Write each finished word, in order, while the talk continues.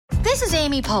This is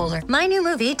Amy Poehler. My new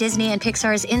movie, Disney and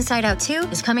Pixar's Inside Out 2,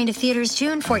 is coming to theaters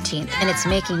June 14th, and it's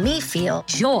making me feel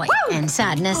joy and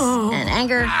sadness and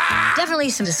anger, definitely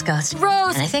some disgust, and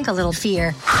I think a little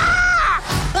fear.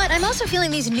 But I'm also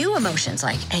feeling these new emotions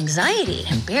like anxiety,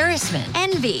 embarrassment,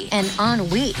 envy, and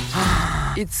ennui.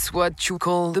 It's what you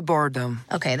call the boredom.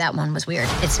 Okay, that one was weird.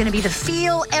 It's going to be the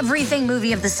feel everything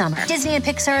movie of the summer. Disney and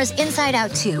Pixar's Inside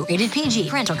Out 2, rated PG.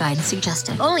 Parental guidance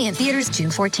suggested. Only in theaters June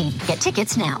 14th. Get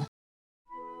tickets now.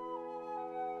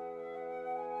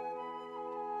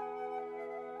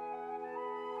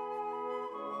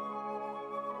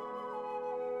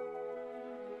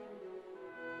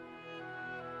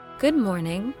 Good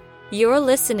morning. You're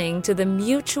listening to the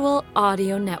Mutual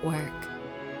Audio Network.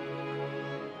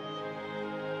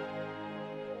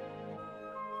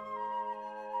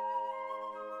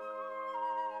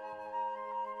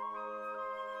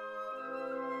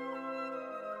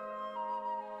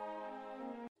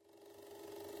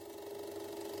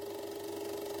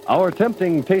 Our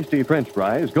tempting, tasty French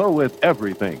fries go with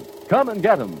everything. Come and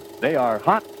get them. They are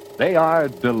hot. They are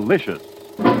delicious.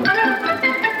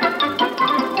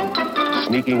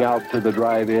 Sneaking out to the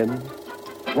drive-in?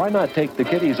 Why not take the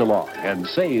kiddies along and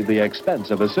save the expense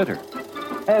of a sitter?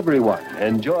 Everyone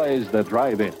enjoys the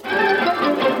drive-in.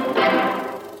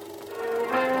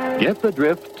 Get the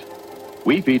drift?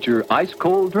 We feature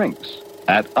ice-cold drinks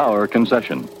at our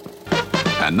concession.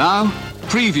 And now,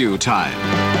 preview time.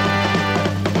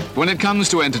 When it comes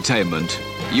to entertainment,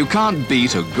 you can't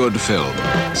beat a good film.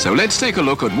 So let's take a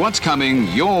look at what's coming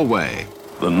your way.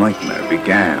 The nightmare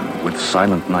began with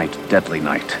Silent Night, Deadly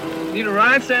Night. Need a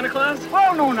ride, Santa Claus?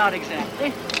 Oh, no, not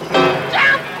exactly.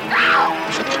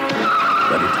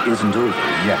 But it isn't over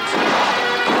yet.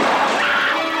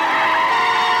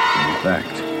 In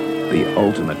fact, the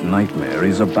ultimate nightmare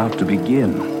is about to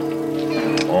begin.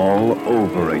 All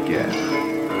over again.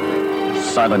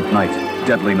 Silent Night,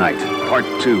 Deadly Night, Part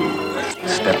 2.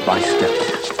 Step by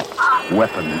step.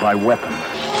 Weapon by weapon.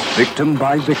 Victim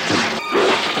by victim.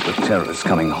 The terror's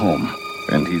coming home,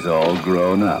 and he's all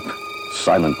grown up.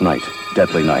 Silent Night,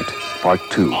 Deadly Night, Part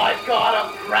 2. I've got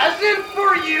a present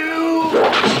for you!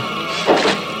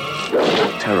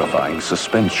 The terrifying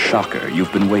suspense shocker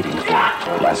you've been waiting for.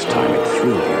 Last time it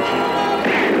thrilled you.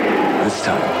 This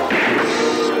time...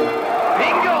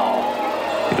 Bingo!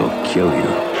 It'll kill you.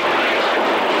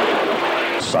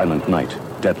 Silent Night,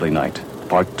 Deadly Night,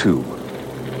 Part 2.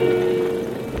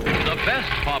 The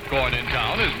best popcorn in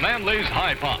town is Manley's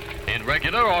High Pop. In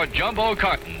regular or jumbo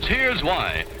cartons. Here's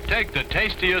why. Take the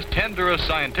tastiest, tenderest,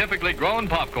 scientifically grown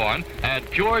popcorn, add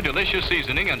pure, delicious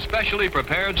seasoning and specially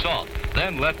prepared salt.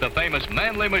 Then let the famous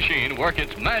Manley machine work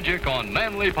its magic on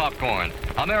Manley popcorn.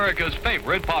 America's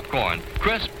favorite popcorn.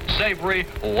 Crisp, savory,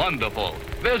 wonderful.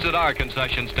 Visit our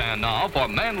concession stand now for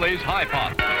Manley's High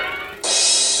Pop.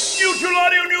 Mutual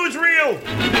Audio Newsreel!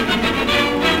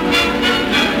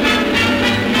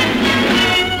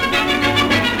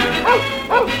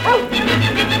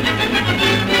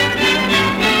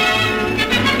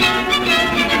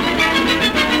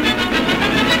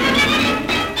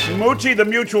 Moochie the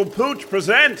Mutual Pooch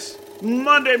presents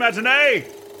Monday Matinee,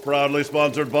 proudly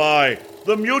sponsored by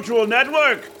the Mutual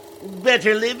Network.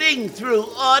 Better living through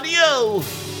audio.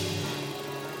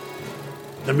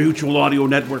 The Mutual Audio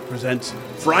Network presents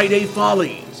Friday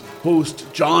Follies. Host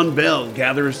John Bell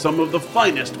gathers some of the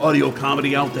finest audio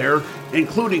comedy out there,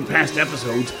 including past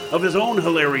episodes of his own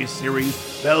hilarious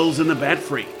series, Bells in the Bat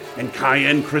Free, and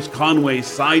Cayenne Chris Conway's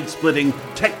side-splitting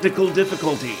Technical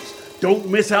Difficulties. Don't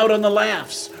miss out on the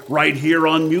laughs right here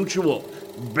on Mutual.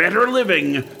 Better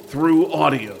living through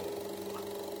audio.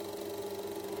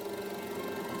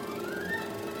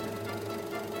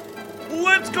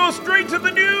 Let's go straight to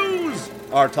the news.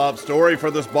 Our top story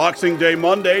for this Boxing Day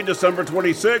Monday, December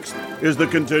 26th, is the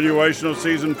continuation of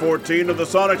Season 14 of the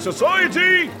Sonic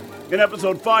Society. In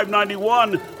episode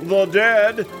 591, The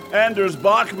Dead, Anders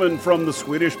Bachman from the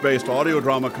Swedish-based audio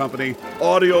drama company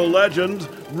Audio Legends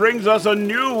brings us a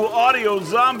new audio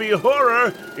zombie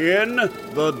horror in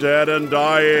The Dead and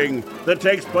Dying that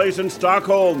takes place in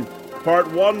Stockholm. Part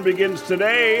 1 begins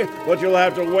today, but you'll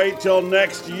have to wait till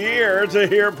next year to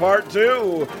hear Part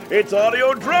 2. It's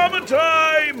audio drama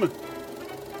time!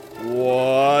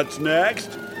 What's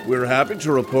next? We're happy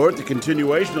to report the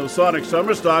continuation of Sonic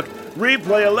Summerstock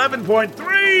Replay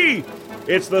 11.3!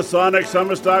 It's the Sonic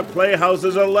Summerstock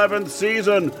Playhouse's 11th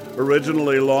season,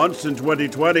 originally launched in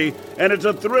 2020, and it's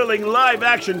a thrilling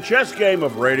live-action chess game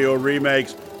of radio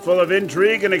remakes, full of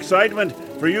intrigue and excitement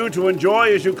for you to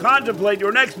enjoy as you contemplate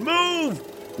your next move.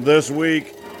 This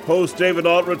week, host David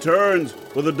Alt returns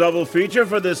with a double feature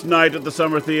for this night at the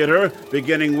Summer Theatre,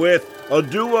 beginning with a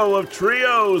duo of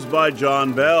trios by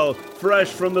John Bell, fresh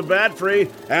from the Bat Free,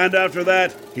 and after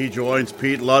that, he joins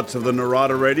Pete Lutz of the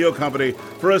Narada Radio Company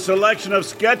for a selection of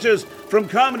sketches from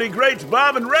comedy greats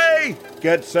Bob and Ray.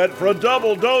 Get set for a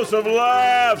double dose of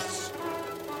laughs.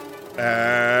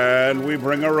 And we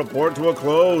bring our report to a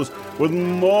close with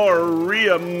more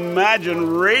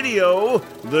Reimagine Radio.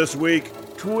 This week,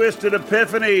 Twisted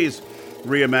Epiphanies.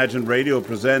 Reimagine Radio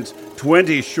presents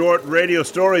 20 short radio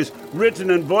stories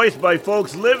written and voiced by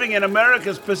folks living in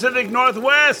America's Pacific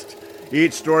Northwest.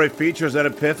 Each story features an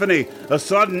epiphany, a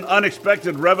sudden,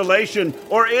 unexpected revelation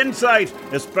or insight,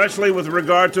 especially with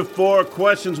regard to 4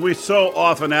 questions we so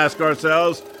often ask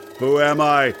ourselves. Who am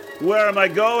I? Where am I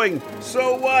going?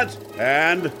 So what?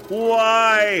 And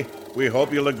why? We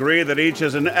hope you'll agree that each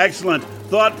is an excellent,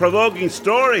 thought-provoking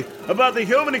story about the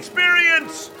human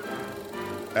experience.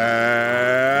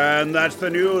 And that's the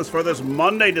news for this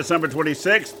Monday, December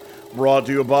 26th, brought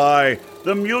to you by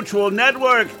the Mutual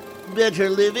Network. Better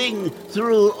living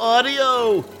through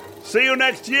audio. See you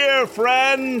next year,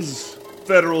 friends.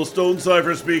 Federal Stone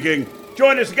Cipher speaking.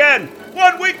 Join us again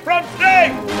 1 week from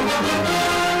today.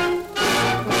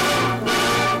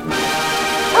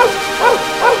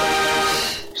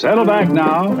 Settle back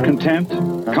now, content,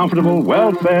 comfortable,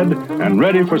 well-fed, and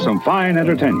ready for some fine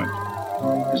entertainment.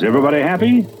 Is everybody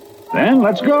happy? Then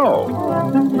let's go.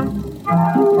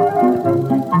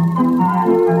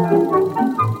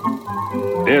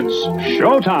 It's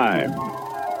showtime.